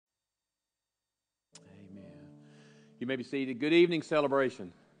You may be seated. Good evening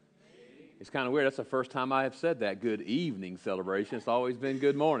celebration. It's kind of weird. That's the first time I have said that, good evening celebration. It's always been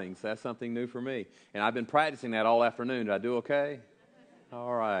good mornings. That's something new for me. And I've been practicing that all afternoon. Did I do okay?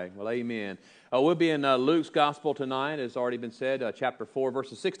 All right. Well, amen. We'll be in Luke's Gospel tonight, as already been said, chapter 4,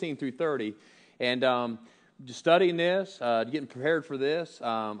 verses 16 through 30. And just studying this, getting prepared for this,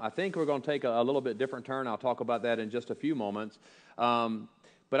 I think we're going to take a little bit different turn. I'll talk about that in just a few moments.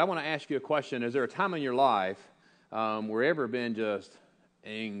 But I want to ask you a question. Is there a time in your life where you ever been just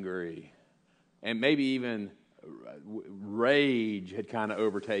angry? And maybe even rage had kind of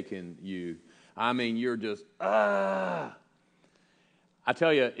overtaken you. I mean, you're just, I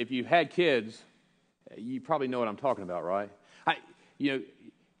tell you, if you've had kids, you probably know what I'm talking about, right?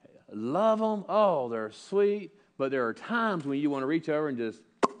 Love them. Oh, they're sweet. But there are times when you want to reach over and just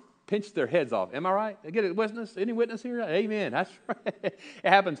pinch their heads off. Am I right? Get a witness? Any witness here? Amen. That's right. It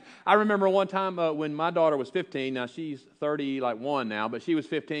happens. I remember one time when my daughter was 15. Now she's 31 now, but she was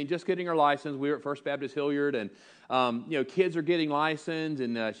 15, just getting her license. We were at First Baptist Hilliard, and kids are getting licensed.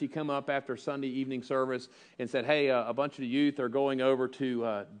 And she come up after Sunday evening service and said, "Hey, a bunch of the youth are going over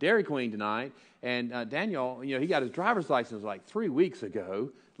to Dairy Queen tonight." And Daniel, he got his driver's license like 3 weeks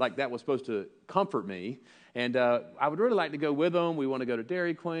ago. Like that was supposed to comfort me. And I would really like to go with them. We want to go to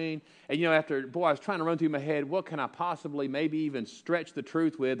Dairy Queen. And, I was trying to run through my head, what can I possibly maybe even stretch the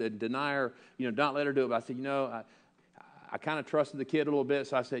truth with and deny her, not let her do it. But I said, I kind of trusted the kid a little bit.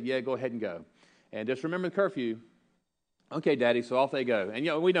 So I said, yeah, go ahead and go. And just remember the curfew. Okay, Daddy, so off they go.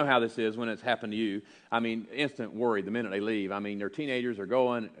 And, we know how this is when it's happened to you. I mean, instant worry the minute they leave. I mean, they're teenagers, they're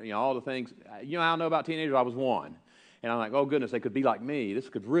going, all the things. How I know about teenagers? I was one. And I'm like, oh, goodness, they could be like me. This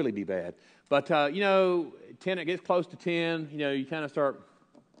could really be bad. But, 10, it gets close to 10, you kind of start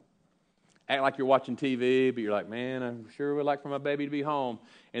act like you're watching TV, but you're like, man, I sure would like for my baby to be home.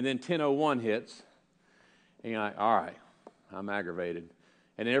 And then 10:01 hits, and you're like, all right, I'm aggravated.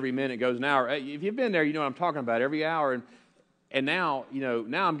 And then every minute goes an hour. If you've been there, you know what I'm talking about, every hour. And now,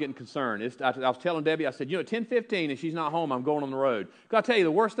 now I'm getting concerned. I was telling Debbie, I said, at 10:15 and she's not home, I'm going on the road. Because I tell you,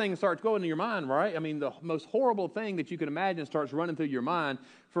 the worst thing starts going into your mind, right? I mean, the most horrible thing that you can imagine starts running through your mind.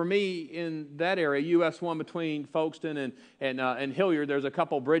 For me, in that area, US 1 between Folkestone and Hilliard, there's a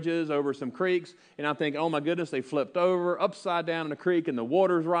couple bridges over some creeks. And I'm thinking, oh my goodness, they flipped over, upside down in the creek, and the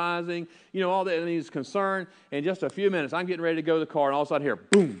water's rising. All that, and he's concerned. In just a few minutes, I'm getting ready to go to the car, and all of a sudden here,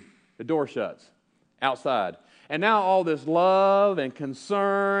 boom, the door shuts outside. And now all this love and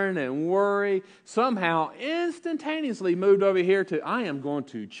concern and worry somehow instantaneously moved over here to, I am going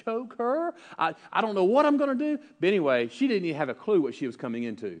to choke her. I don't know what I'm going to do. But anyway, she didn't even have a clue what she was coming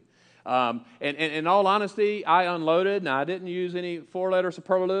into. And in all honesty, I unloaded. Now, I didn't use any four-letter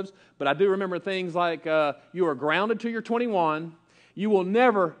superlatives, but I do remember things like you are grounded till you're 21. You will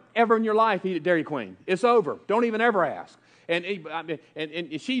never, ever in your life eat at Dairy Queen. It's over. Don't even ever ask.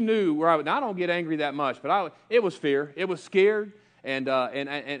 And she knew where I was. Now, I don't get angry that much, but it was fear. It was scared, and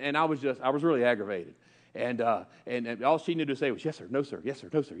I was really aggravated. And all she needed to say was, yes, sir, no, sir, yes, sir,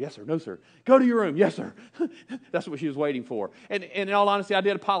 no, sir, yes, sir, no, sir. Go to your room, yes, sir. That's what she was waiting for. And in all honesty, I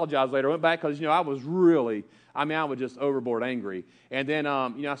did apologize later. I went back because, I was really, I was just overboard angry. And then,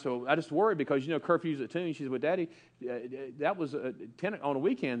 so I just worried because, curfew's at 2. She said, well, Daddy, that was 10 on the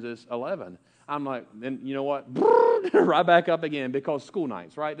weekends is 11. I'm like, then you know what? Right back up again because school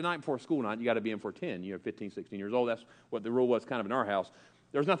nights, right? The night before school night, you got to be in for 10. You're 15, 16 years old. That's what the rule was kind of in our house.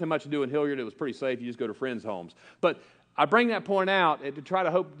 There was nothing much to do in Hilliard. It was pretty safe. You just go to friends' homes. But I bring that point out to try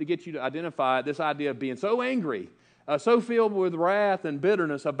to hope to get you to identify this idea of being so angry, so filled with wrath and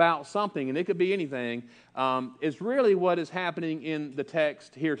bitterness about something, and it could be anything, is really what is happening in the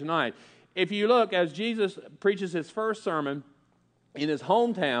text here tonight. If you look, as Jesus preaches his first sermon in his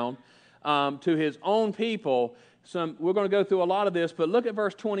hometown to his own people, we're going to go through a lot of this, but look at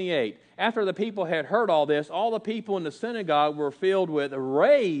verse 28. After the people had heard all this, all the people in the synagogue were filled with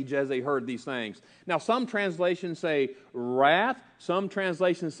rage as they heard these things. Now, some translations say wrath, some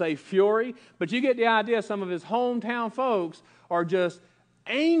translations say fury, but you get the idea some of his hometown folks are just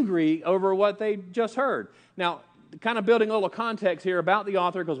angry over what they just heard. Now, kind of building a little context here about the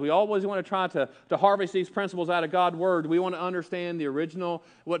author, because we always want to try to harvest these principles out of God's Word. We want to understand the original,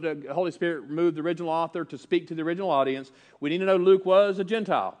 what the Holy Spirit moved the original author to speak to the original audience. We need to know Luke was a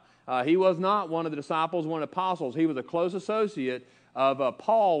Gentile. He was not one of the disciples, one of the apostles. He was a close associate of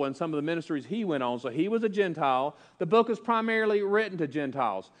Paul and some of the ministries he went on. So he was a Gentile. The book is primarily written to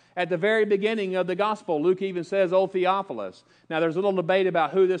Gentiles. At the very beginning of the gospel, Luke even says, "O Theophilus." Now there's a little debate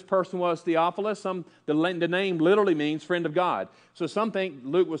about who this person was, Theophilus. The name literally means friend of God. So some think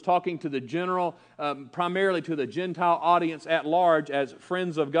Luke was talking to the general, primarily to the Gentile audience at large as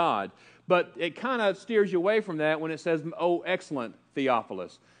friends of God. But it kind of steers you away from that when it says, "O excellent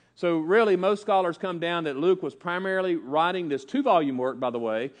Theophilus." So really, most scholars come down that Luke was primarily writing this 2-volume work, by the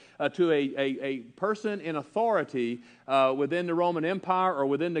way, to a person in authority within the Roman Empire or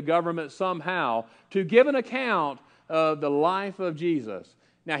within the government somehow to give an account of the life of Jesus.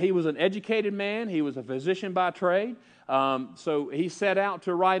 Now, he was an educated man. He was a physician by trade. So he set out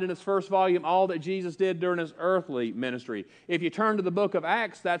to write in his first volume all that Jesus did during his earthly ministry. If you turn to the book of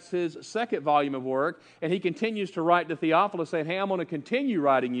Acts, that's his second volume of work, and he continues to write to Theophilus saying, "Hey, I'm going to continue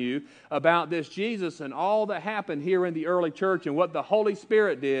writing you about this Jesus and all that happened here in the early church and what the Holy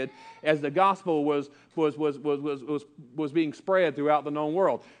Spirit did as the gospel was being spread throughout the known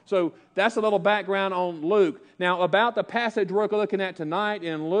world." So that's a little background on Luke. Now, about the passage we're looking at tonight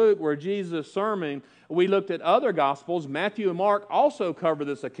in Luke, where Jesus' sermon, we looked at other Gospels. Matthew and Mark also cover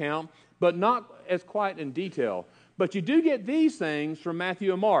this account, but not as quite in detail. But you do get these things from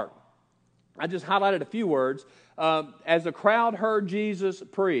Matthew and Mark. I just highlighted a few words. As the crowd heard Jesus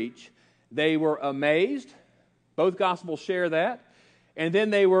preach, they were amazed. Both Gospels share that. And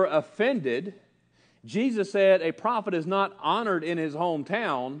then they were offended. Jesus said a prophet is not honored in his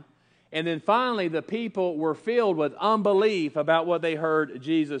hometown. And then finally, the people were filled with unbelief about what they heard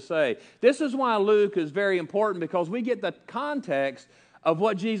Jesus say. This is why Luke is very important, because we get the context of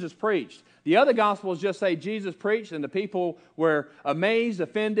what Jesus preached. The other Gospels just say Jesus preached and the people were amazed,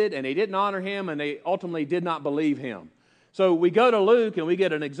 offended, and they didn't honor him, and they ultimately did not believe him. So we go to Luke and we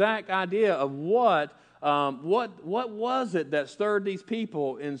get an exact idea of what was it that stirred these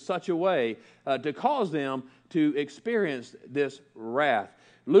people in such a way to cause them to experience this wrath.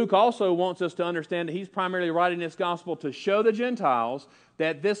 Luke also wants us to understand that he's primarily writing this gospel to show the Gentiles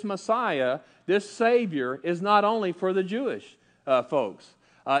that this Messiah, this Savior, is not only for the Jewish folks.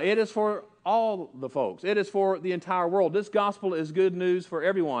 It is for all the folks. It is for the entire world. This gospel is good news for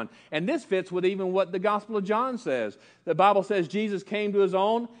everyone. And this fits with even what the Gospel of John says. The Bible says Jesus came to his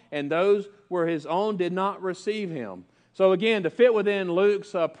own, and those were his own did not receive him. So again, to fit within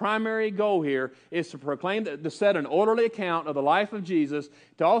Luke's primary goal here is to proclaim, to set an orderly account of the life of Jesus,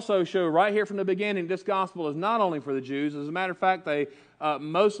 to also show right here from the beginning this gospel is not only for the Jews. As a matter of fact, they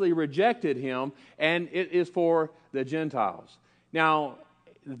mostly rejected him, and it is for the Gentiles. Now,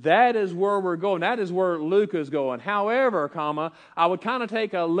 that is where we're going. That is where Luke is going. However, I would kind of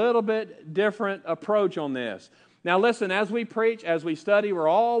take a little bit different approach on this. Now listen, as we preach, as we study, we're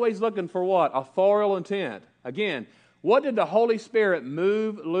always looking for what? Authorial intent. Again, what did the Holy Spirit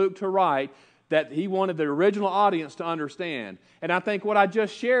move Luke to write that he wanted the original audience to understand? And I think what I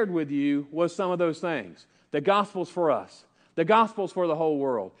just shared with you was some of those things. The gospel's for us. The gospel's for the whole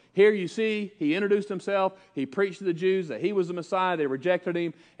world. Here you see, he introduced himself. He preached to the Jews that he was the Messiah. They rejected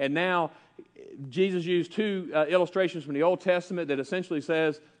him. And now Jesus used two illustrations from the Old Testament that essentially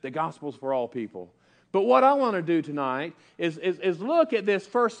says the gospel's for all people. But what I want to do tonight is look at this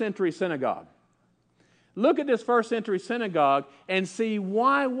first century synagogue. Look at this first century synagogue and see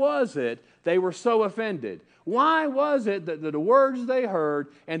why was it they were so offended. Why was it that the words they heard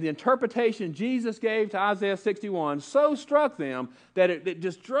and the interpretation Jesus gave to Isaiah 61 so struck them that it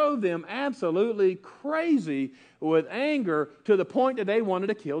just drove them absolutely crazy with anger to the point that they wanted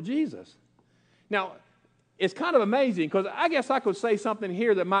to kill Jesus? Now, it's kind of amazing because I guess I could say something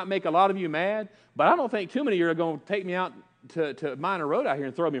here that might make a lot of you mad, but I don't think too many of you are going to take me out to Minor Road out here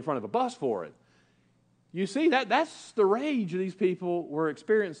and throw me in front of a bus for it. You see, that's the rage these people were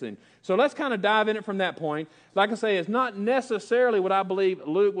experiencing. So let's kind of dive in it from that point. Like I say, it's not necessarily what I believe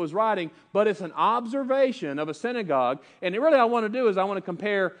Luke was writing, but it's an observation of a synagogue. And really I want to do is I want to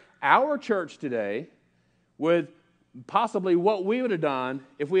compare our church today with possibly what we would have done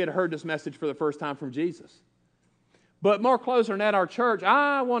if we had heard this message for the first time from Jesus. But more closer than that, our church,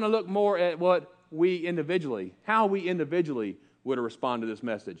 I want to look more at how we individually would have responded to this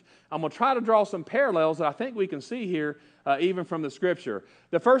message. I'm going to try to draw some parallels that I think we can see here even from the Scripture.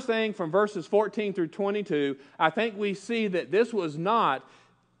 The first thing from verses 14 through 22, I think we see that this was not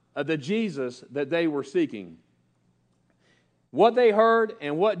the Jesus that they were seeking. What they heard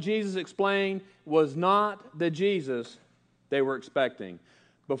and what Jesus explained was not the Jesus they were expecting.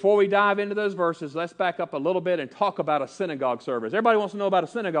 Before we dive into those verses, let's back up a little bit and talk about a synagogue service. Everybody wants to know about a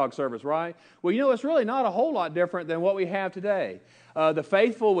synagogue service, right? Well, you know, it's really not a whole lot different than what we have today. The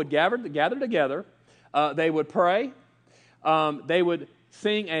faithful would gather together. They would pray. they would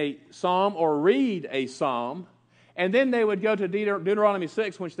sing a psalm or read a psalm, and then they would go to Deuteronomy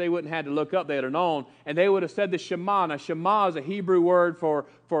 6, which they wouldn't have to look up, they would have known, and they would have said the Shema. Now, Shema is a Hebrew word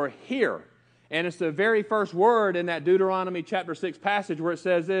for hear. And it's the very first word in that Deuteronomy chapter 6 passage where it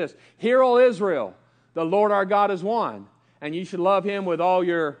says this, "Hear, O Israel, the Lord our God is one, and you should love Him with all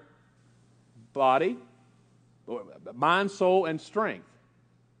your body, mind, soul, and strength."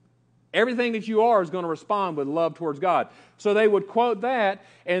 Everything that you are is going to respond with love towards God. So they would quote that,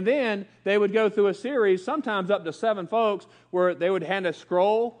 and then they would go through a series, sometimes up to 7 folks, where they would hand a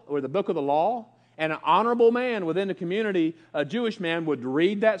scroll or the book of the law, and an honorable man within the community, a Jewish man, would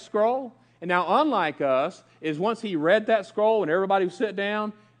read that scroll. And now, unlike us, is once he read that scroll and everybody would sit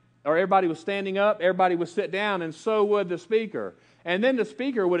down, or everybody was standing up, everybody would sit down, and so would the speaker. And then the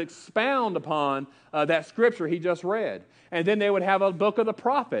speaker would expound upon that scripture he just read. And then they would have a book of the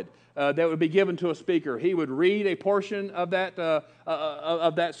prophet that would be given to a speaker. He would read a portion of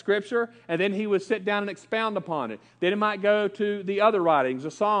that scripture, and then he would sit down and expound upon it. Then it might go to the other writings,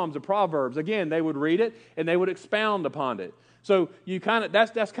 the Psalms, the Proverbs. Again, they would read it, and they would expound upon it. So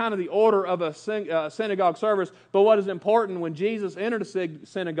that's kind of the order of a synagogue service. But what is important, when Jesus entered a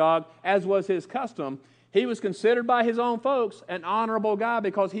synagogue, as was his custom, he was considered by his own folks an honorable guy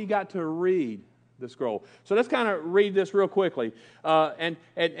because he got to read the scroll. So let's kind of read this real quickly. Starting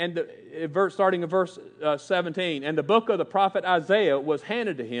in verse 17, "And the book of the prophet Isaiah was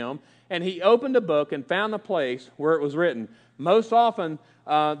handed to him, and he opened the book and found the place where it was written." Most often,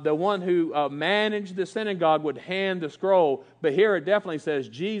 the one who managed the synagogue would hand the scroll, but here it definitely says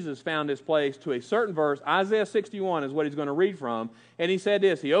Jesus found his place to a certain verse. Isaiah 61 is what he's going to read from, and he said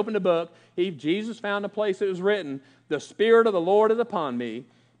this, he opened the book, Jesus found a place that was written, "The Spirit of the Lord is upon me,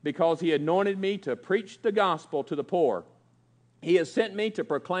 because he anointed me to preach the gospel to the poor. He has sent me to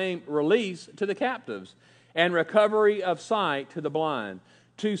proclaim release to the captives and recovery of sight to the blind,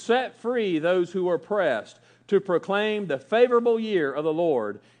 to set free those who are oppressed, to proclaim the favorable year of the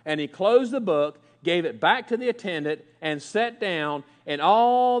Lord." And he closed the book, gave it back to the attendant, and sat down, and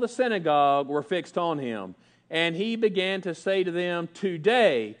all the synagogue were fixed on him. And he began to say to them,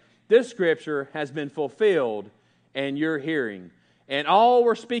 "Today this scripture has been fulfilled in your hearing." And all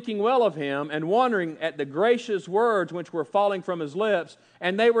were speaking well of him and wondering at the gracious words which were falling from his lips.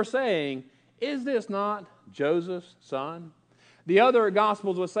 And they were saying, "Is this not Joseph's son?" The other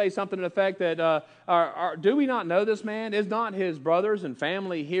Gospels would say something to the effect that, do we not know this man? Is not his brothers and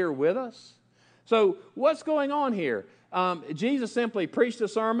family here with us? So what's going on here? Jesus simply preached a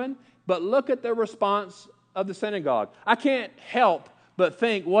sermon, but look at the response of the synagogue. I can't help but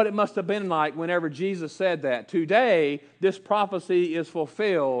think what it must have been like whenever Jesus said that. "Today, this prophecy is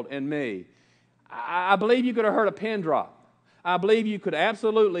fulfilled in me." I believe you could have heard a pin drop. I believe you could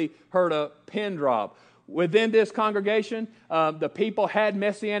absolutely heard a pin drop. Within this congregation, the people had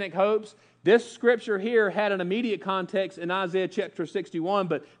messianic hopes. This scripture here had an immediate context in Isaiah chapter 61,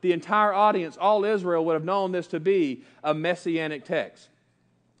 but the entire audience, all Israel, would have known this to be a messianic text.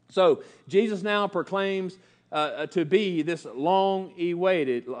 So Jesus now proclaims to be this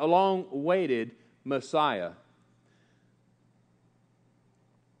long-awaited Messiah.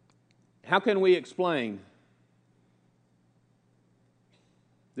 How can we explain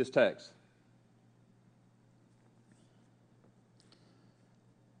this text?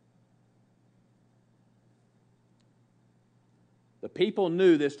 The people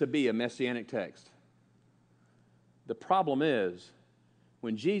knew this to be a messianic text. The problem is,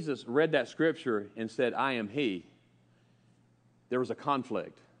 when Jesus read that scripture and said, "I am He," there was a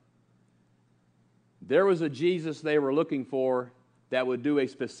conflict. There was a Jesus they were looking for that would do a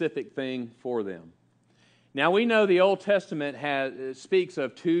specific thing for them. Now we know the Old Testament speaks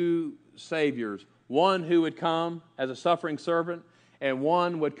of 2 Saviors, one who would come as a suffering servant, and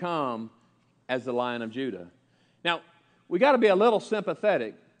one would come as the Lion of Judah. Now, we got to be a little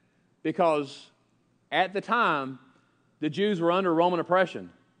sympathetic because at the time, the Jews were under Roman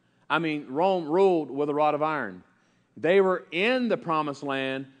oppression. I mean, Rome ruled with a rod of iron. They were in the promised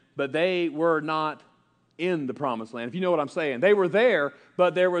land, but they were not in the promised land, if you know what I'm saying. They were there,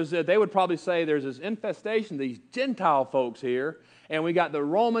 but they would probably say there's this infestation, these Gentile folks here, and we got the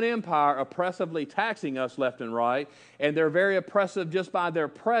Roman Empire oppressively taxing us left and right, and they're very oppressive just by their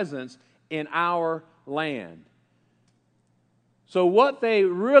presence in our land. So what they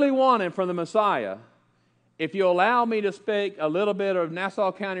really wanted from the Messiah, if you allow me to speak a little bit of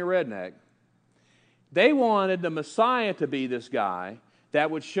Nassau County redneck, they wanted the Messiah to be this guy that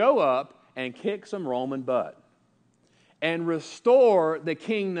would show up and kick some Roman butt and restore the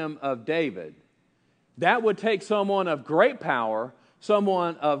kingdom of David. That would take someone of great power,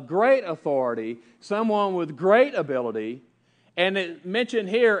 someone of great authority, someone with great ability, And it mentioned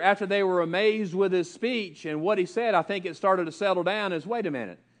here, after they were amazed with his speech and what he said, I think it started to settle down as, wait a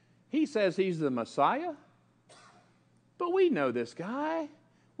minute, he says he's the Messiah? But we know this guy.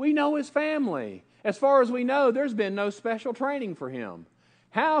 We know his family. As far as we know, there's been no special training for him.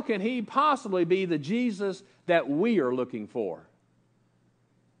 How can he possibly be the Jesus that we are looking for?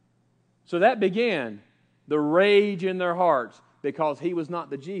 So that began the rage in their hearts because he was not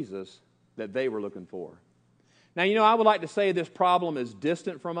the Jesus that they were looking for. Now, I would like to say this problem is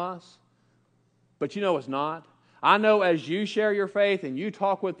distant from us, but it's not. I know as you share your faith and you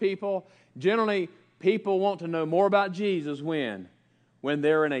talk with people, generally people want to know more about Jesus when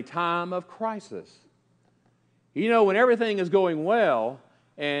they're in a time of crisis. When everything is going well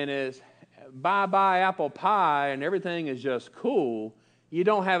and it's bye-bye apple pie and everything is just cool, you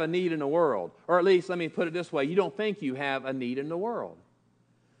don't have a need in the world. Or at least, let me put it this way, you don't think you have a need in the world.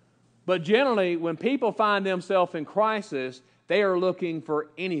 But generally, when people find themselves in crisis, they are looking for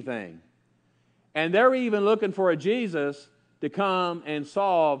anything. And they're even looking for a Jesus to come and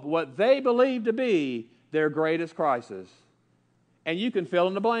solve what they believe to be their greatest crisis. And you can fill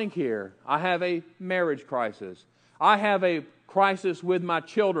in the blank here. I have a marriage crisis. I have a crisis with my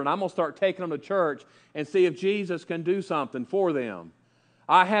children. I'm going to start taking them to church and see if Jesus can do something for them.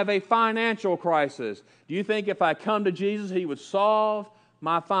 I have a financial crisis. Do you think if I come to Jesus, he would solve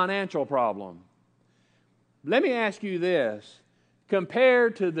my financial problem? Let me ask you this.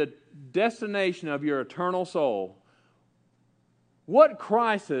 Compared to the destination of your eternal soul, what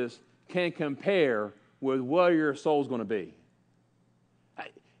crisis can compare with where your soul's going to be?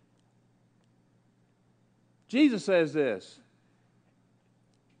 Jesus says this.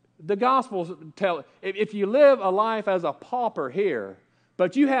 The Gospels tell, if you live a life as a pauper here,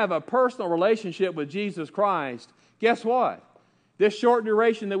 but you have a personal relationship with Jesus Christ, guess what? This short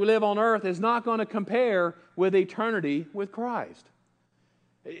duration that we live on earth is not going to compare with eternity with Christ.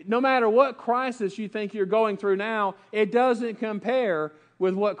 No matter what crisis you think you're going through now, it doesn't compare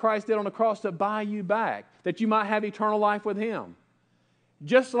with what Christ did on the cross to buy you back, that you might have eternal life with Him.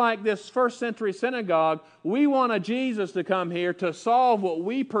 Just like this first century synagogue, we want a Jesus to come here to solve what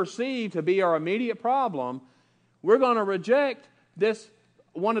we perceive to be our immediate problem. We're going to reject this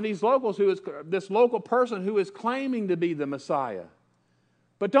one of these locals this local person who is claiming to be the Messiah.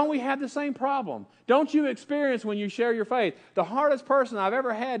 But don't we have the same problem? Don't you experience when you share your faith? The hardest person I've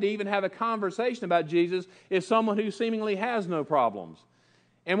ever had to even have a conversation about Jesus is someone who seemingly has no problems.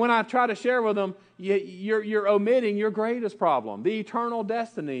 And when I try to share with them, you're omitting your greatest problem, the eternal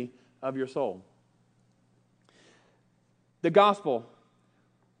destiny of your soul. The gospel,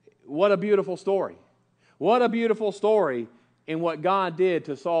 what a beautiful story. What a beautiful story in what God did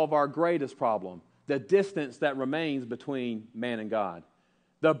to solve our greatest problem, the distance that remains between man and God,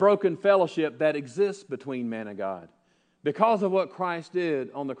 the broken fellowship that exists between man and God. Because of what Christ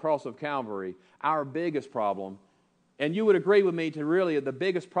did on the cross of Calvary, our biggest problem, and you would agree with me to really the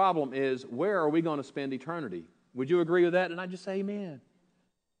biggest problem is, where are we going to spend eternity? Would you agree with that? And I just say amen.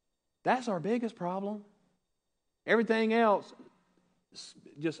 That's our biggest problem. Everything else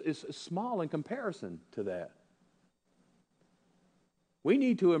just is small in comparison to that. We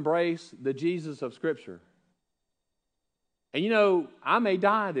need to embrace the Jesus of Scripture. And I may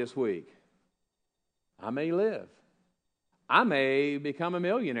die this week. I may live. I may become a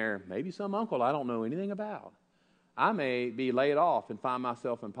millionaire, maybe some uncle I don't know anything about. I may be laid off and find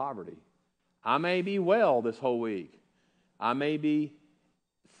myself in poverty. I may be well this whole week. I may be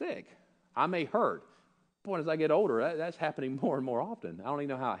sick. I may hurt. Boy, as I get older, that's happening more and more often. I don't even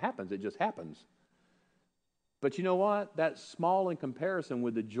know how it happens. It just happens. But you know what? That's small in comparison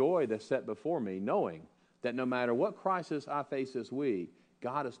with the joy that's set before me, knowing that no matter what crisis I face this week,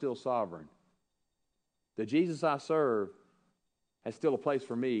 God is still sovereign. The Jesus I serve has still a place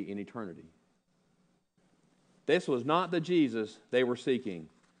for me in eternity. This was not the Jesus they were seeking.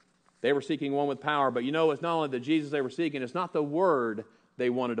 They were seeking one with power, but it's not only the Jesus they were seeking, it's not the word they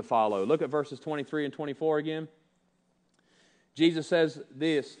wanted to follow. Look at verses 23 and 24 again. Jesus says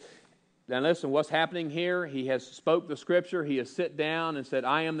this. Now listen, what's happening here? He has spoke the Scripture. He has sit down and said,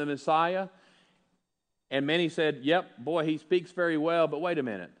 I am the Messiah. And many said, yep, boy, he speaks very well, but wait a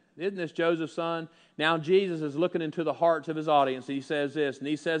minute. Isn't this Joseph's son? Now Jesus is looking into the hearts of his audience. He says this, and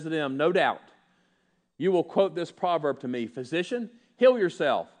he says to them, no doubt, you will quote this proverb to me, physician, heal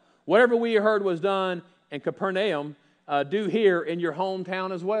yourself. Whatever we heard was done in Capernaum, do here in your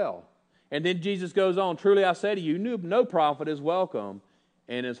hometown as well. And then Jesus goes on, truly I say to you, no prophet is welcome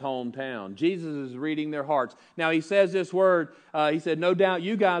in his hometown. Jesus is reading their hearts. Now he says this word, he said, no doubt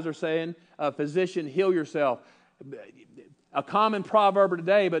you guys are saying, physician, heal yourself. a common proverb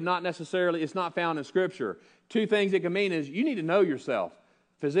today, but not necessarily, it's not found in Scripture. Two things it can mean is you need to know yourself.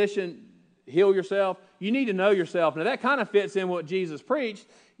 Physician, heal yourself. You need to know yourself. Now that kind of fits in what Jesus preached.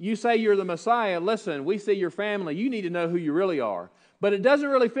 You say you're the Messiah. Listen, we see your family. You need to know who you really are. But it doesn't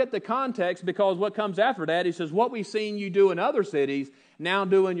really fit the context, because what comes after that, he says, what we've seen you do in other cities, now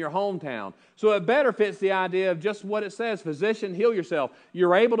do in your hometown. So it better fits the idea of just what it says, physician, heal yourself.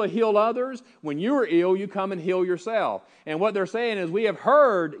 You're able to heal others. When you are ill, you come and heal yourself. And what they're saying is, we have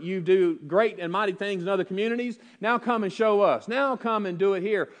heard you do great and mighty things in other communities. Now come and show us. Now come and do it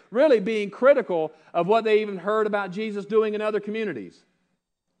here. Really being critical of what they even heard about Jesus doing in other communities.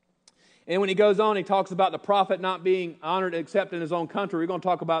 And when he goes on, he talks about the prophet not being honored except in his own country. We're going to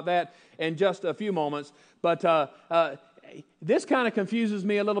talk about that in just a few moments. But this kind of confuses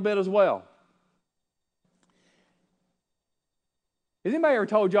me a little bit as well. Has anybody ever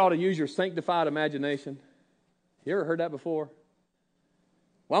told y'all to use your sanctified imagination? You ever heard that before?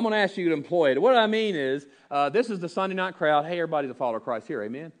 Well, I'm going to ask you to employ it. What I mean is, this is the Sunday night crowd. Hey, everybody's a follower of Christ here,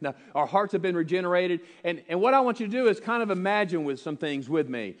 amen? Now, our hearts have been regenerated, and what I want you to do is kind of imagine with some things with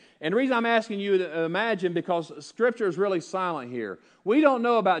me. And the reason I'm asking you to imagine, because Scripture is really silent here. We don't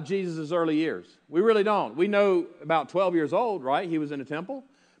know about Jesus' early years. We really don't. We know about 12 years old, right? He was in the temple.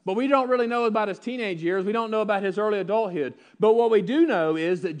 But we don't really know about his teenage years. We don't know about his early adulthood. But what we do know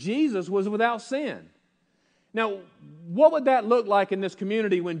is that Jesus was without sin. Now, what would that look like in this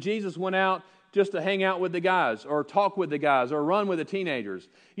community when Jesus went out just to hang out with the guys or talk with the guys or run with the teenagers?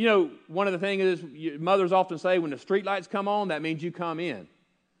 You know, one of the things is, mothers often say when the street lights come on, that means you come in.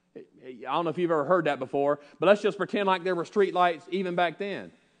 I don't know if you've ever heard that before, but let's just pretend like there were street lights even back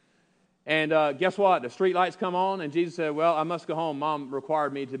then. And guess what? The street lights come on, and Jesus said, well, I must go home. Mom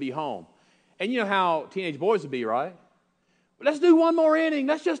required me to be home. And you know how teenage boys would be, right? Let's do one more inning.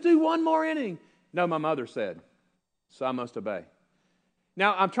 Let's just do one more inning. No, my mother said, so I must obey.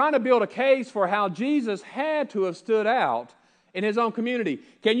 Now, I'm trying to build a case for how Jesus had to have stood out in his own community.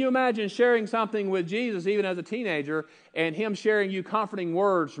 Can you imagine sharing something with Jesus even as a teenager and him sharing you comforting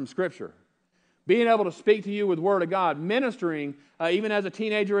words from Scripture? Being able to speak to you with the Word of God, ministering even as a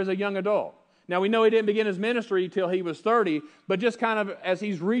teenager, as a young adult. Now, we know he didn't begin his ministry until he was 30, but just kind of as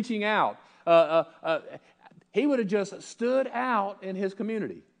he's reaching out, he would have just stood out in his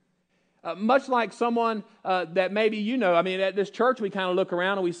community. Much like someone that maybe you know. I mean, at this church we kind of look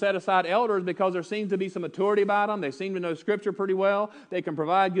around and we set aside elders because there seems to be some maturity about them. They seem to know Scripture pretty well. They can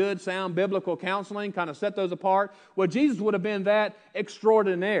provide good, sound, biblical counseling, kind of set those apart. Well, Jesus would have been that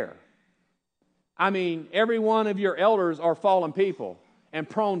extraordinaire. I mean, every one of your elders are fallen people and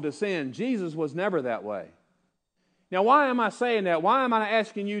prone to sin. Jesus was never that way. Now, why am I saying that? Why am I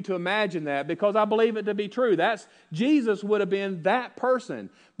asking you to imagine that? Because I believe it to be true. Jesus would have been that person.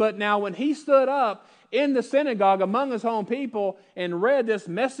 But now when he stood up in the synagogue among his own people and read this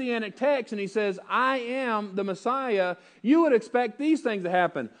messianic text and he says, I am the Messiah, you would expect these things to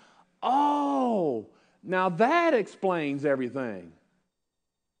happen. Oh, now that explains everything.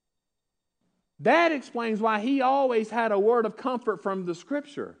 That explains why he always had a word of comfort from the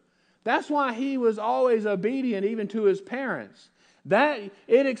Scripture. That's why he was always obedient even to his parents. That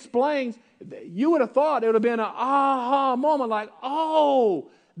it explains, you would have thought it would have been an aha moment like, oh,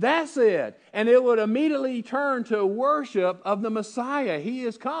 that's it. And it would immediately turn to worship of the Messiah. He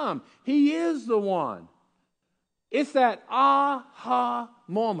is come. He is the one. It's that aha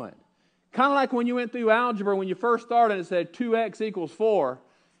moment. Kind of like when you went through algebra, when you first started, it said 2x equals 4.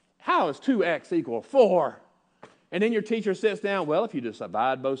 How is 2x equal 4? And then your teacher sits down, well, if you just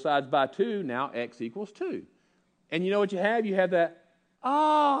divide both sides by 2, now x equals 2. And you know what you have? You have that,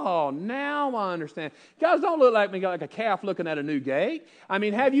 oh, now I understand. Guys, don't look like me like a calf looking at a new gate. I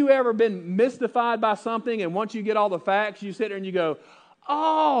mean, have you ever been mystified by something and once you get all the facts, you sit there and you go,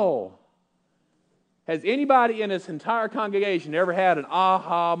 oh. Has anybody in this entire congregation ever had an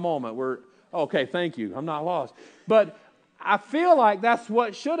aha moment where, okay, thank you, I'm not lost. But I feel like that's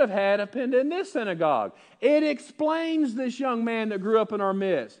what should have happened in this synagogue. It explains this young man that grew up in our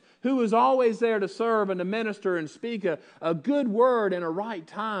midst, who was always there to serve and to minister and speak a good word in a right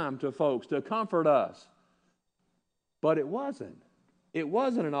time to folks, to comfort us. But it wasn't. It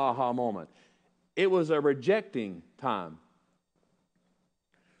wasn't an aha moment. It was a rejecting time.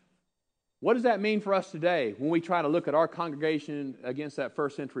 What does that mean for us today when we try to look at our congregation against that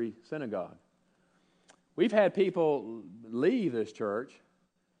first century synagogue? We've had people leave this church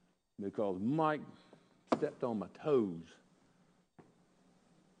because Mike stepped on my toes.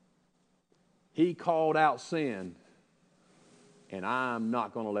 He called out sin, and I'm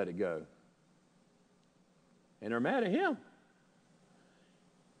not going to let it go. And they're mad at him.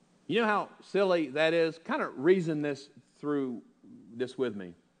 You know how silly that is? Kind of reason this through this with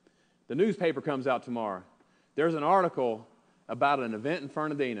me. The newspaper comes out tomorrow. There's an article about an event in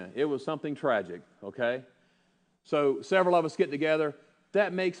Fernandina. It was something tragic, okay? So several of us get together.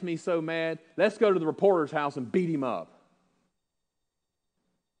 That makes me so mad. Let's go to the reporter's house and beat him up.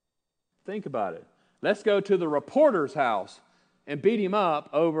 Think about it. Let's go to the reporter's house and beat him up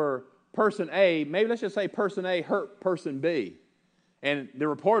over person A. Maybe let's just say person A hurt person B. And the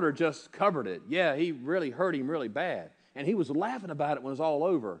reporter just covered it. Yeah, he really hurt him really bad. And he was laughing about it when it was all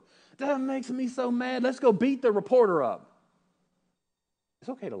over. That makes me so mad. Let's go beat the reporter up. It's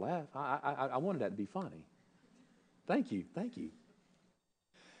okay to laugh. I wanted that to be funny. Thank you.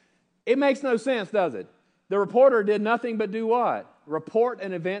 It makes no sense, does it? The reporter did nothing but do what? Report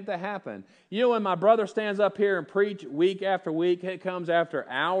an event that happened. You know, when my brother stands up here and preach week after week, it comes after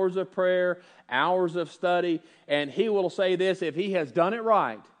hours of prayer, hours of study, and he will say this: if he has done it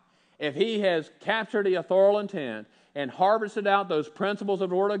right, if he has captured the authorial intent and harvested out those principles of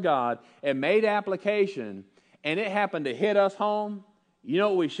the Word of God and made application, and it happened to hit us home, you know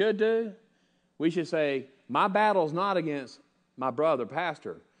what we should do? We should say, my battle's not against my brother,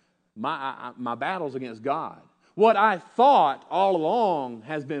 pastor. My battle's against God. What I thought all along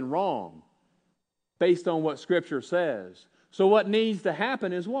has been wrong based on what Scripture says. So what needs to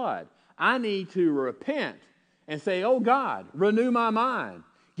happen is what? I need to repent and say, oh God, renew my mind.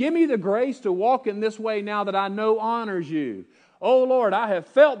 Give me the grace to walk in this way now that I know honors you. Oh Lord, I have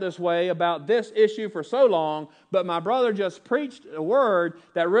felt this way about this issue for so long, but my brother just preached a word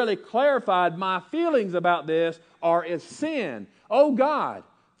that really clarified my feelings about this, or it's sin. Oh God,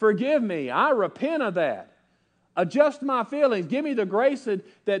 forgive me. I repent of that. Adjust my feelings. Give me the grace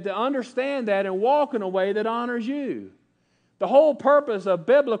to understand that and walk in a way that honors you. The whole purpose of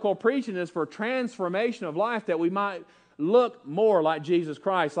biblical preaching is for transformation of life, that we might look more like Jesus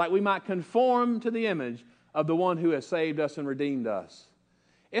Christ, like we might conform to the image of the one who has saved us and redeemed us.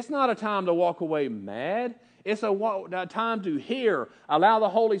 It's not a time to walk away mad. It's a time to hear, allow the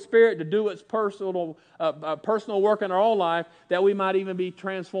Holy Spirit to do its personal work in our own life, that we might even be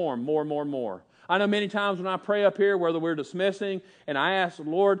transformed more and more and more. I know many times when I pray up here, whether we're dismissing, and I ask the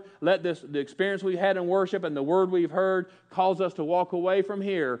Lord, let the experience we've had in worship and the word we've heard cause us to walk away from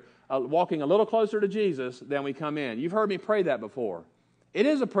here, walking a little closer to Jesus than we come in. You've heard me pray that before. It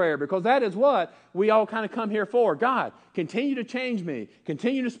is a prayer, because that is what we all kind of come here for. God, continue to change me.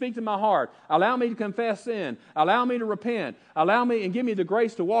 Continue to speak to my heart. Allow me to confess sin. Allow me to repent. Allow me and give me the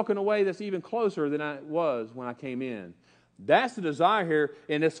grace to walk in a way that's even closer than I was when I came in. That's the desire here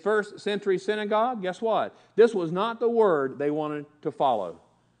in this first century synagogue. Guess what? This was not the word they wanted to follow.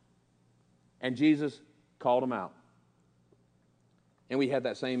 And Jesus called them out. And we had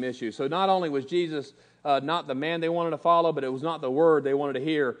that same issue. So not only was Jesus not the man they wanted to follow, but it was not the word they wanted to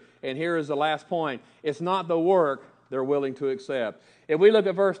hear. And here is the last point. It's not the work they're willing to accept. If we look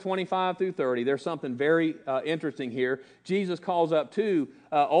at verse 25 through 30, there's something very interesting here. Jesus calls up two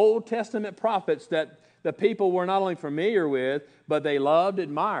Old Testament prophets that the people were not only familiar with, but they loved,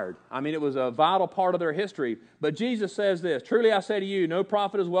 admired. I mean, it was a vital part of their history. But Jesus says this: truly I say to you, no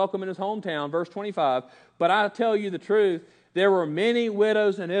prophet is welcome in his hometown, verse 25, but I tell you the truth, there were many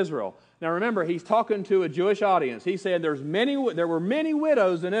widows in Israel. Now remember, he's talking to a Jewish audience. He said there were many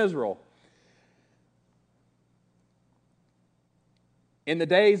widows in Israel. In the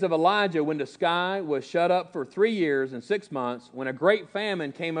days of Elijah, when the sky was shut up for 3 years and 6 months, when a great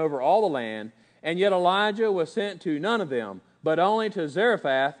famine came over all the land, and yet Elijah was sent to none of them, but only to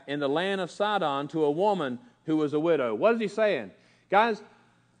Zarephath in the land of Sidon, to a woman who was a widow. What is he saying? Guys,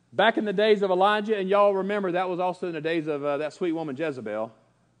 back in the days of Elijah, and y'all remember that was also in the days of that sweet woman Jezebel.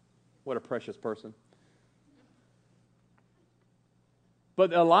 What a precious person.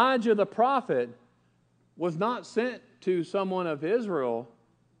 But Elijah the prophet was not sent to someone of Israel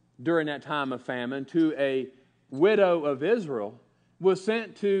during that time of famine, to a widow of Israel, was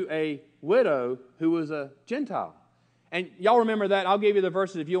sent to a widow who was a Gentile. And y'all remember that. I'll give you the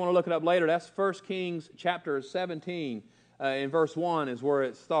verses if you want to look it up later. That's 1 Kings chapter 17 in verse 1 is where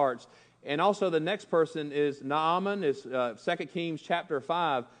it starts. And also the next person is Naaman, is 2 Kings chapter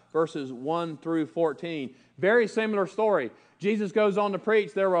 5, verses 1 through 14. Very similar story. Jesus goes on to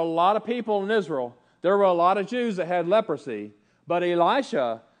preach. There were a lot of people in Israel. There were a lot of Jews that had leprosy. But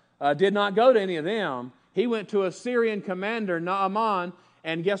Elisha did not go to any of them. He went to a Syrian commander, Naaman,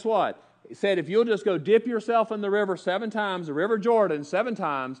 and guess what? He said, if you'll just go dip yourself in the river 7 times, the river Jordan 7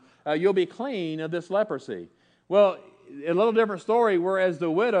 times, you'll be clean of this leprosy. Well, a little different story, whereas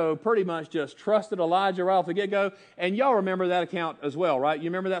the widow pretty much just trusted Elijah right off the get-go. And y'all remember that account as well, right? You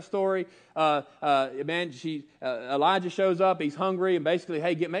remember that story? Elijah shows up, he's hungry, and basically,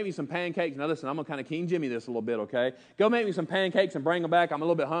 hey, make me some pancakes. Now listen, I'm going to kind of King Jimmy this a little bit, okay? Go make me some pancakes and bring them back. I'm a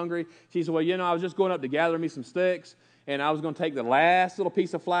little bit hungry. She said, well, I was just going up to gather me some sticks, and I was going to take the last little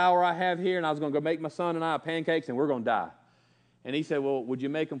piece of flour I have here, and I was going to go make my son and I pancakes, and we're going to die. And he said, well, would you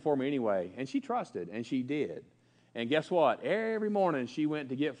make them for me anyway? And she trusted, and she did. And guess what? Every morning she went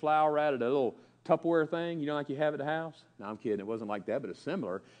to get flour out of the little Tupperware thing, like you have at the house. No, I'm kidding. It wasn't like that, but it's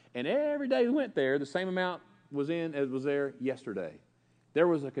similar. And every day we went there, the same amount was in as was there yesterday. There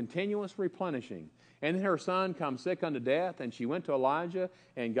was a continuous replenishing. And then her son comes sick unto death, and she went to Elijah,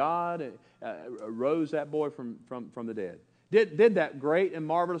 and God rose that boy from the dead. Did that great and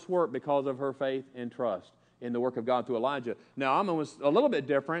marvelous work because of her faith and trust in the work of God through Elijah. Now, Amon was a little bit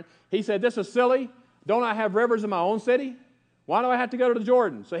different. He said, this is silly. Don't I have rivers in my own city? Why do I have to go to the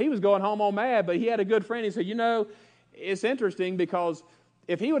Jordan? So he was going home all mad, but he had a good friend. He said, it's interesting because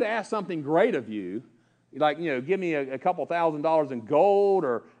if he would ask something great of you, like, give me a couple $1,000s in gold,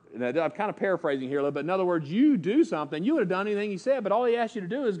 or I'm kind of paraphrasing here a little bit. In other words, you do something, you would have done anything he said, but all he asked you to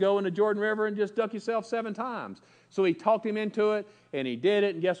do is go in the Jordan River and just duck yourself 7 times. So he talked him into it, and he did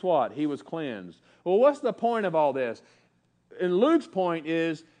it, and guess what? He was cleansed. Well, what's the point of all this? And Luke's point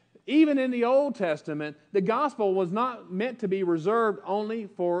is, even in the Old Testament, the gospel was not meant to be reserved only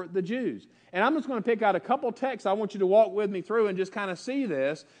for the Jews. And I'm just going to pick out a couple texts I want you to walk with me through and just kind of see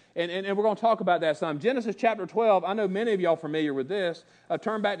this. And we're going to talk about that some. Genesis chapter 12, I know many of y'all are familiar with this.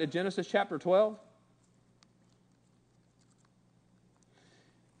 Turn back to Genesis chapter 12.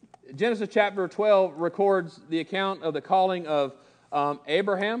 Genesis chapter 12 records the account of the calling of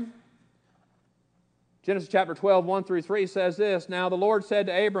Abraham. Genesis chapter 12, 1 through 3 says this, Now the Lord said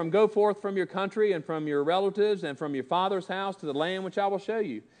to Abram, Go forth from your country and from your relatives and from your father's house to the land which I will show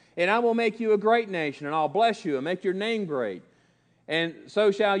you. And I will make you a great nation, and I'll bless you and make your name great. And so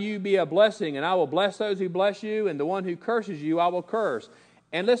shall you be a blessing, and I will bless those who bless you, and the one who curses you I will curse.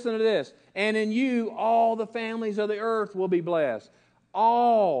 And listen to this, and in you all the families of the earth will be blessed.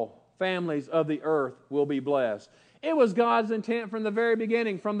 All families of the earth will be blessed. It was God's intent from the very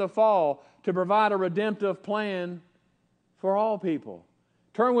beginning, from the fall, to provide a redemptive plan for all people.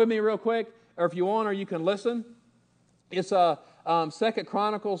 Turn with me real quick, or if you want, or you can listen. It's 2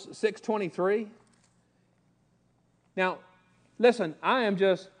 Chronicles 6:23. Now, listen, I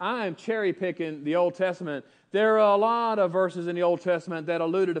am cherry picking the Old Testament. There are a lot of verses in the Old Testament that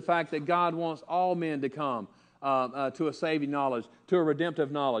allude to the fact that God wants all men to come to a saving knowledge, to a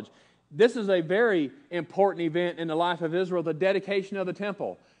redemptive knowledge. This is a very important event in the life of Israel, the dedication of the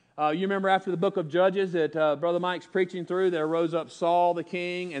temple. You remember after the book of Judges that Brother Mike's preaching through, there rose up Saul the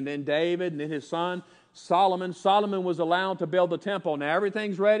king, and then David, and then his son Solomon. Solomon was allowed to build the temple. Now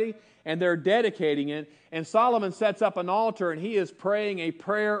everything's ready, and they're dedicating it. And Solomon sets up an altar, and he is praying a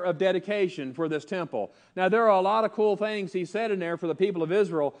prayer of dedication for this temple. Now there are a lot of cool things he said in there for the people of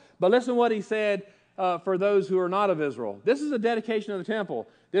Israel, but listen what he said for those who are not of Israel. This is a dedication of the temple.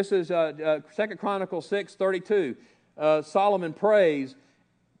 This is 2 Chronicles 6:32. Solomon prays,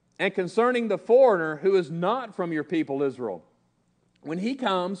 And concerning the foreigner who is not from your people Israel, when he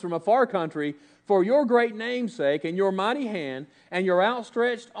comes from a far country, for your great name's sake, and your mighty hand, and your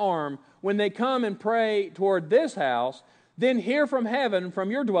outstretched arm, when they come and pray toward this house, then hear from heaven, from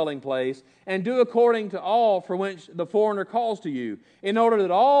your dwelling place, and do according to all for which the foreigner calls to you, in order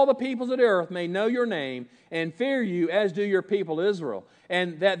that all the peoples of the earth may know your name, and fear you as do your people Israel,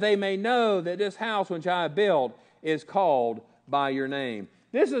 and that they may know that this house which I have built is called by your name.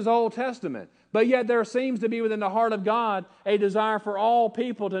 This is Old Testament. But yet there seems to be within the heart of God a desire for all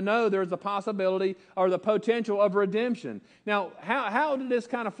people to know there's the possibility or the potential of redemption. Now, how did this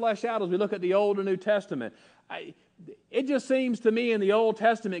kind of flesh out as we look at the Old and New Testament? It just seems to me in the Old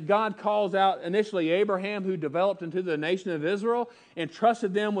Testament, God calls out initially Abraham, who developed into the nation of Israel, and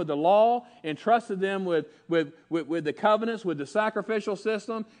trusted them with the law, and trusted them with the covenants, with the sacrificial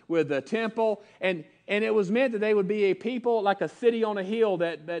system, with the temple. And it was meant that they would be a people like a city on a hill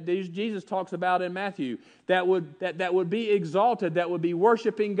that Jesus talks about in Matthew, that would be exalted, that would be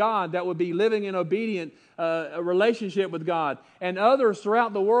worshiping God, that would be living in obedient relationship with God. And others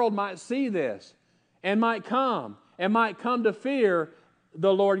throughout the world might see this and might come to fear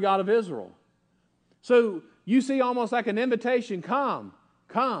the Lord God of Israel. So you see almost like an invitation, come.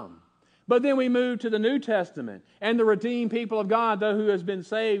 But then we move to the New Testament and the redeemed people of God, though who has been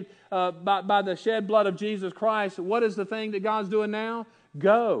saved by the shed blood of Jesus Christ. What is the thing that God's doing now?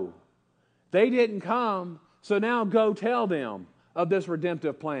 Go. They didn't come, so now go tell them of this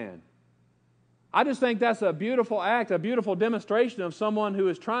redemptive plan. I just think that's a beautiful act, a beautiful demonstration of someone who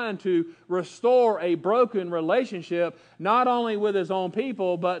is trying to restore a broken relationship, not only with his own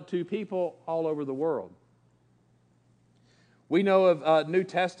people, but to people all over the world. We know of New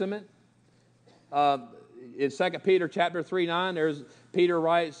Testament. In 2 Peter chapter 3:9, Peter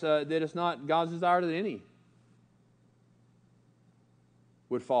writes that it's not God's desire that any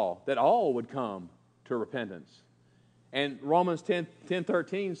would fall, that all would come to repentance. And Romans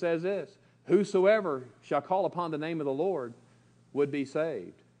 10:13 says this, whosoever shall call upon the name of the Lord would be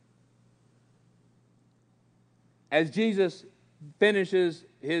saved. As Jesus finishes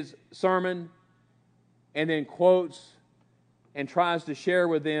his sermon and then quotes and tries to share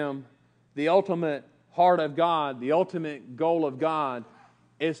with them the ultimate heart of God, the ultimate goal of God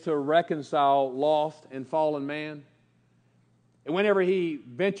is to reconcile lost and fallen man. And whenever he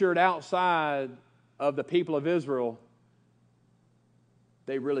ventured outside of the people of Israel,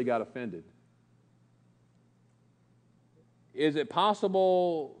 they really got offended. Is it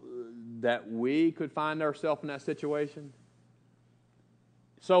possible that we could find ourselves in that situation?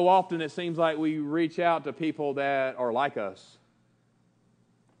 So often it seems like we reach out to people that are like us,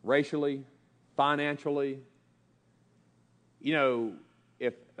 racially, financially. You know,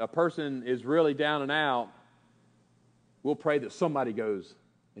 if a person is really down and out, we'll pray that somebody goes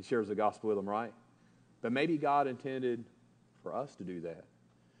and shares the gospel with them, right? But maybe God intended for us to do that.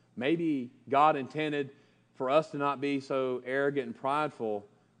 Maybe God intended for us to not be so arrogant and prideful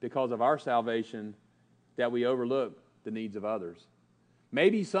because of our salvation that we overlook the needs of others.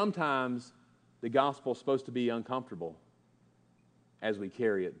 Maybe sometimes the gospel is supposed to be uncomfortable as we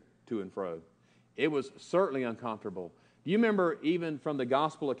carry it to and fro. It was certainly uncomfortable. Do you remember even from the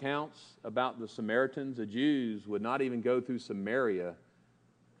gospel accounts about the Samaritans? The Jews would not even go through Samaria.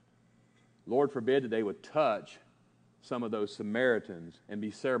 Lord forbid that they would touch some of those Samaritans and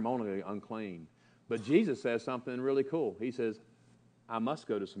be ceremonially unclean. But Jesus says something really cool. He says, I must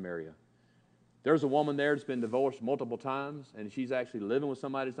go to Samaria. There's a woman there that's been divorced multiple times, and she's actually living with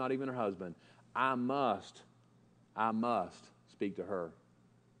somebody that's not even her husband. I must speak to her.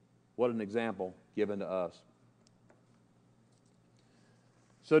 What an example given to us.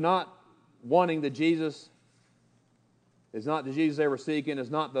 So not wanting the Jesus is not the Jesus they were seeking, it's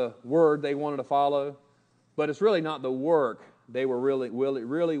not the word they wanted to follow, but it's really not the work they were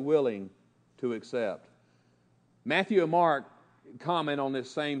really willing to accept. Matthew and Mark comment on this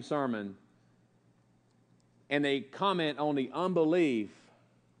same sermon, and they comment on the unbelief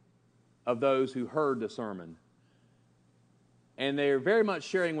of those who heard the sermon. And they're very much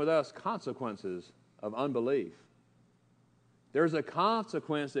sharing with us consequences of unbelief. There's a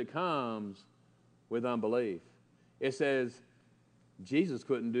consequence that comes with unbelief. It says Jesus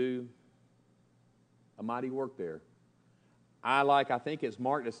couldn't do a mighty work there. I think it's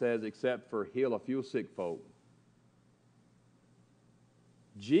Mark that says, except for heal a few sick folk.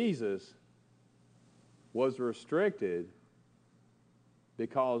 Jesus was restricted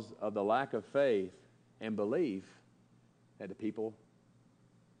because of the lack of faith and belief that the people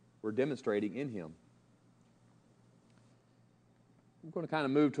were demonstrating in him. I'm going to kind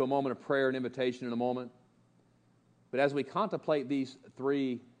of move to a moment of prayer and invitation in a moment. But as we contemplate these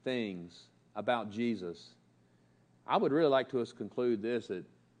three things about Jesus, I would really like to conclude this, that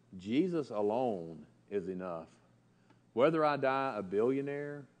Jesus alone is enough. Whether I die a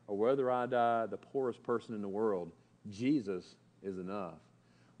billionaire or whether I die the poorest person in the world, Jesus is enough.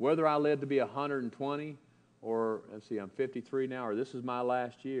 Whether I live to be 120 or, I'm 53 now, or this is my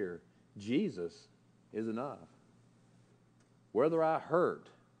last year, Jesus is enough. Whether I hurt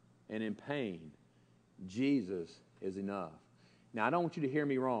and in pain, Jesus is enough. Now, I don't want you to hear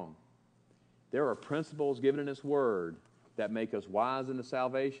me wrong. There are principles given in this word that make us wise into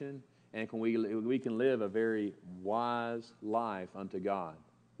salvation, and we can live a very wise life unto God.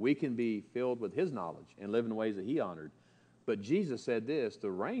 We can be filled with his knowledge and live in ways that he honored. But Jesus said this,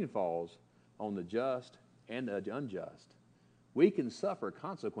 the rain falls on the just and the unjust. We can suffer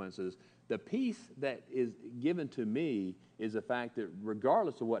consequences. The peace that is given to me is the fact that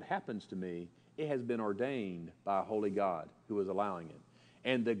regardless of what happens to me, it has been ordained by a holy God who is allowing it.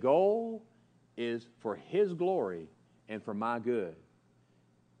 And the goal is for his glory and for my good.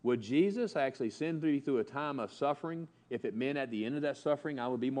 Would Jesus actually send me through a time of suffering if it meant at the end of that suffering I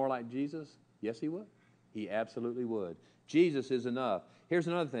would be more like Jesus? Yes, he would. He absolutely would. Jesus is enough. Here's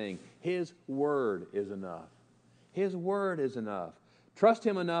another thing. His word is enough. His word is enough. Trust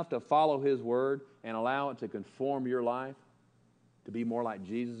him enough to follow his word and allow it to conform your life to be more like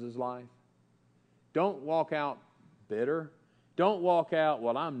Jesus' life. Don't walk out bitter. Don't walk out,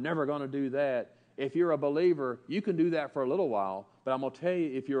 well, I'm never going to do that. If you're a believer, you can do that for a little while, but But I'm going to tell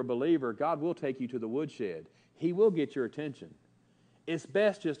you, if you're a believer, God will take you to the woodshed. He will get your attention. It's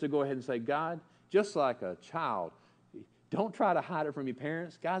best just to go ahead and say, God, just like a child, don't try to hide it from your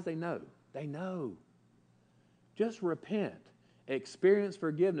parents. Guys, they know. They know. Just repent. Experience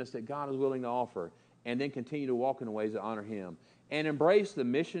forgiveness that God is willing to offer, and then continue to walk in the ways that honor Him. And embrace the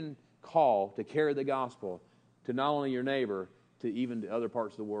mission call to carry the gospel to not only your neighbor, to even the other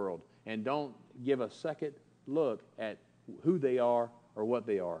parts of the world. And don't give a second look at who they are or what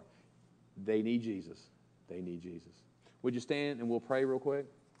they are. They need Jesus. They need Jesus. Would you stand and we'll pray real quick?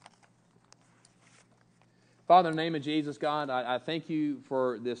 Father, in the name of Jesus, God, I thank you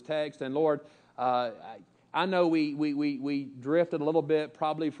for this text. And Lord, I know we drifted a little bit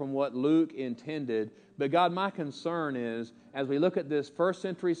probably from what Luke intended. But God, my concern is, as we look at this first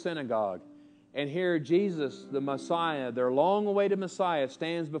century synagogue, and here Jesus, the Messiah, their long-awaited Messiah,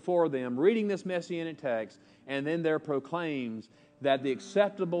 stands before them, reading this messianic text, and then there proclaims that the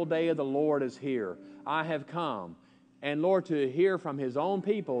acceptable day of the Lord is here. I have come. And Lord, to hear from His own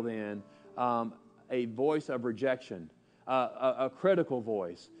people then a voice of rejection, a critical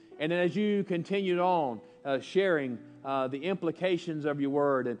voice. And then as you continued on sharing the implications of your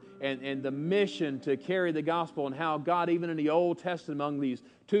word and the mission to carry the gospel, and how God, even in the Old Testament, among these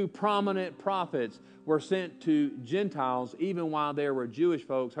two prominent prophets, were sent to Gentiles even while there were Jewish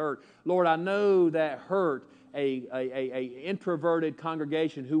folks hurt. Lord, I know that hurt a introverted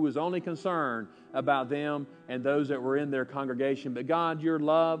congregation who was only concerned about them and those that were in their congregation. But God, your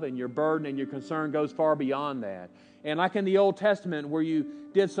love and your burden and your concern goes far beyond that. And like in the Old Testament, where you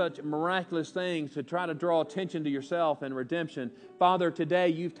did such miraculous things to try to draw attention to yourself and redemption, Father, today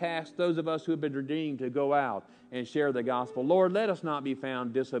you've tasked those of us who have been redeemed to go out and share the gospel. Lord, let us not be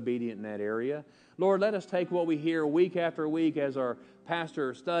found disobedient in that area. Lord, let us take what we hear week after week as our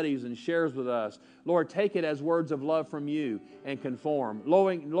pastor studies and shares with us. Lord, take it as words of love from you and conform.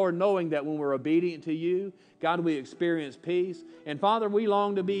 Lord, knowing that when we're obedient to you, God, we experience peace. And Father, we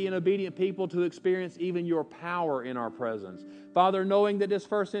long to be an obedient people to experience even your power in our presence. Father, knowing that this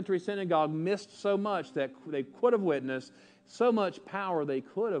first century synagogue missed so much that they could have witnessed, so much power they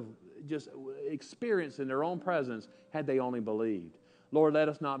could have just experienced in their own presence had they only believed. Lord, let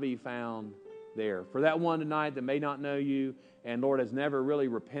us not be found there. For that one tonight that may not know you and, Lord, has never really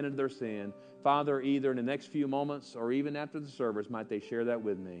repented of their sin, Father, either in the next few moments or even after the service, might they share that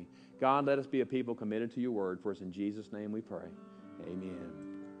with me. God, let us be a people committed to your word. For us in Jesus' name we pray. Amen.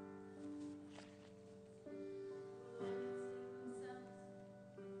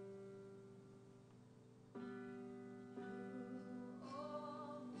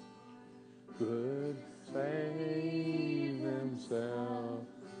 Good Savior.